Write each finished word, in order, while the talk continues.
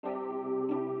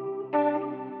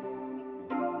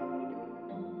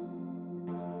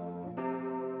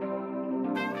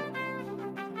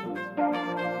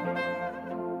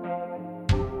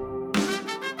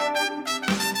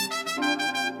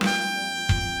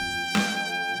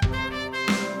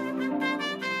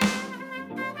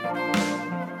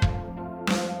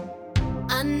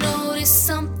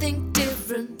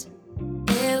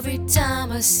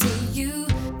see you,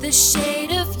 the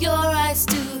shade of your eyes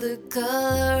to the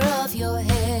color of your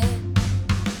hair.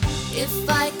 If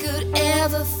I could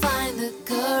ever find the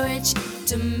courage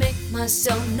to make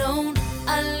myself known,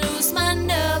 I lose my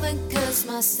nerve and curse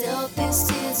myself, this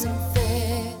isn't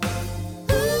fair.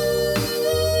 Ooh,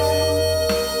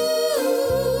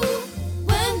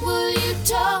 when will you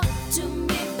talk to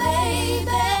me,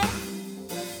 baby?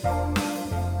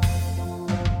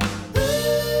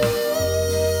 Ooh,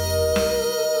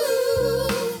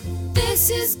 this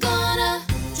is gonna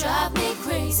drive me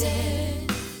crazy.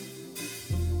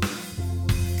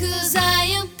 'Cause I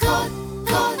am caught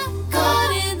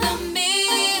in the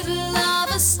middle of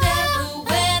a step. But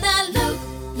when I look,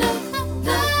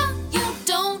 you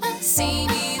don't see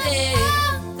me there.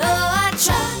 Though I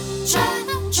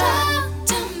try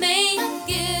to make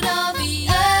it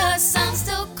obvious, I'm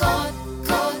still caught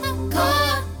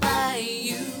by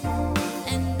you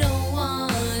and no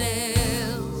one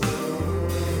else.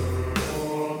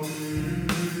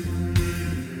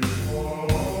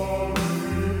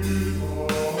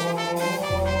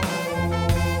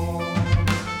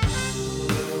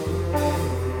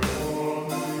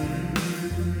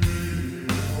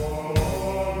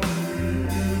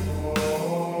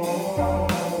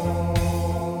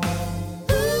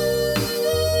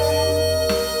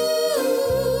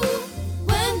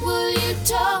 When will you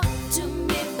talk to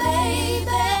me,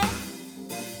 baby?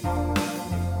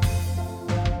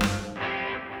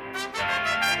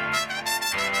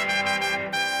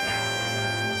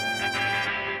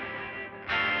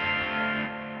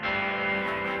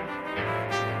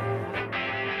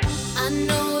 I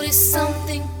notice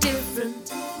something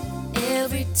different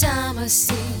every time I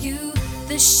see you,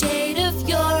 the shade of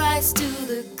your eyes to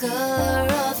the color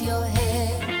of your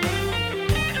hair.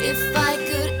 If I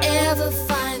could ever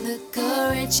find the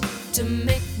courage to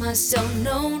make myself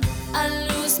known, I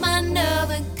lose my nerve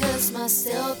and curse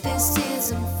myself, this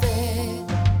isn't fair.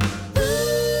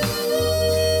 Ooh,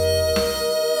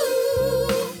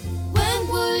 when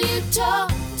will you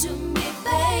talk to me,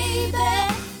 baby?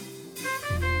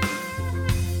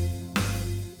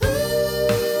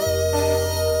 Ooh,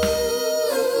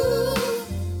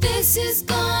 this is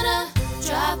gonna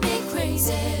drive me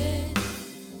crazy.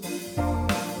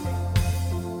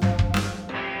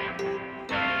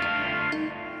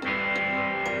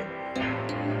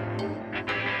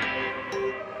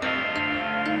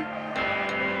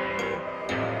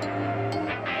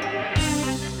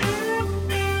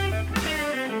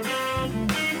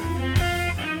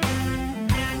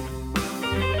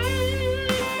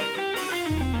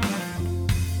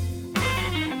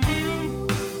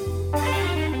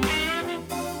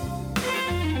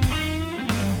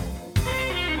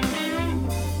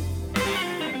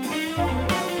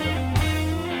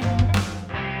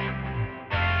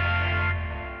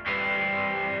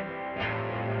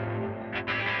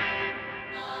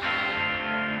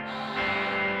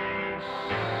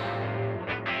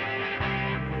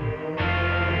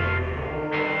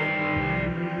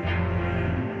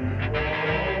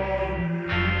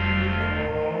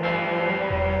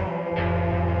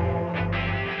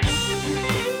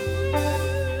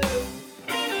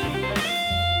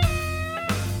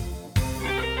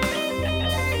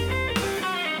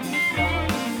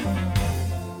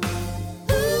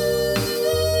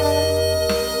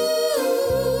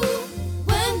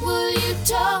 When will you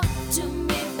talk to